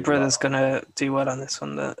 I think your brother's going to do well on this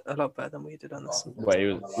one, a lot better than we did on this one. Wait,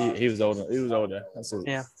 he was older. He was older.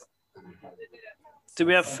 Yeah. Do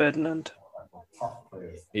we have Ferdinand?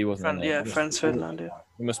 He wasn't. Franz Ferdinand. Yeah.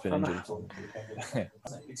 He must have been injured.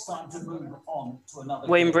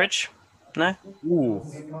 Wayne Bridge? No? Ooh.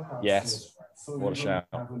 Yes. What a shout.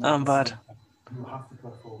 I'm bad.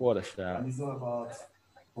 What a shout.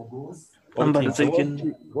 I'm better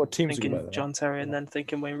thinking. What teams thinking John Terry and then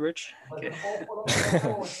thinking Wayne Bridge. Okay.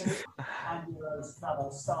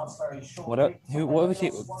 What are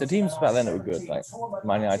the teams back then that were good? Like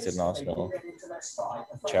Man United and Arsenal,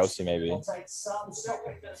 Chelsea maybe,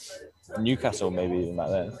 Newcastle maybe even back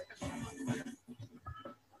then.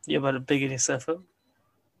 You're about to bigging yourself up.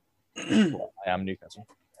 I am Newcastle.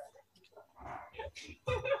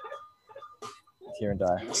 Kieran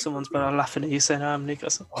Dyer. Someone's been laughing at you saying I'm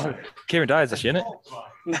Newcastle. Oh, Kieran Dyer's actually in it.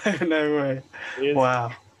 No way.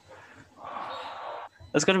 Wow.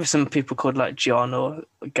 There's got to be some people called like John or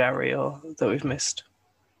Gary or that we've missed.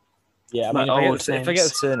 Yeah, I mean, if I get the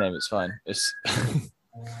surname, it's fine. It's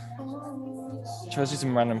try to do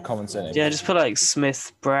some random common surnames. Yeah, just put like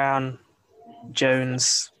Smith, Brown,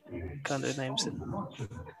 Jones kind of names in.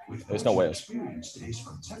 It's not Wales.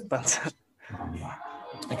 But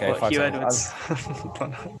okay, what, Hugh Edwards.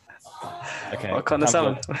 Okay. What Connor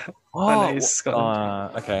Salmon?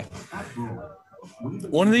 Okay.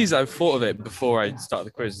 One of these, I thought of it before I started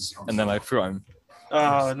the quiz, and then I threw him.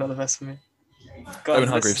 Oh, not the best for me. Owen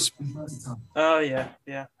Hargreaves. Oh, yeah.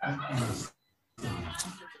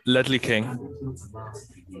 Ledley King.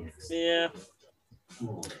 Yeah.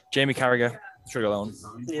 Jamie Carragher. Should have got that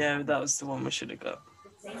one. Yeah, that was the one we should have got.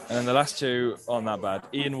 And then the last two aren't that bad.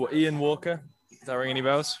 Ian Walker. Does that ring any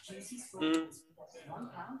bells?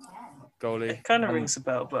 Goalie. It kind of rings a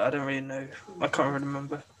bell, but I don't really know. I can't really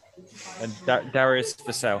remember. And Darius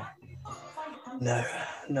Vassell.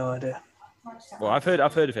 No idea. Well, I've heard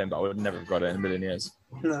of him, but I would never have got it in a million years.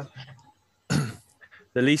 No.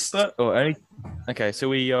 The least, only. Okay, so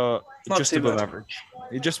we are just above average.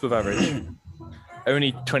 Just above average.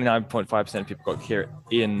 Only 29.5% of people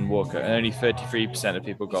got Ian Walker, and only 33% of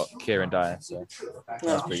people got Kieran Dyer. So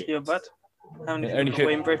that's pretty good. You're bad. How many only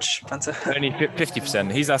Wainbridge, Panther? Only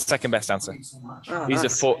 50%. He's our second best answer. Oh, he's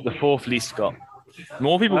nice. the fourth least got.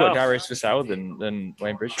 More people got Darius Vassell than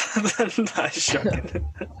Wainbridge. That is shocking.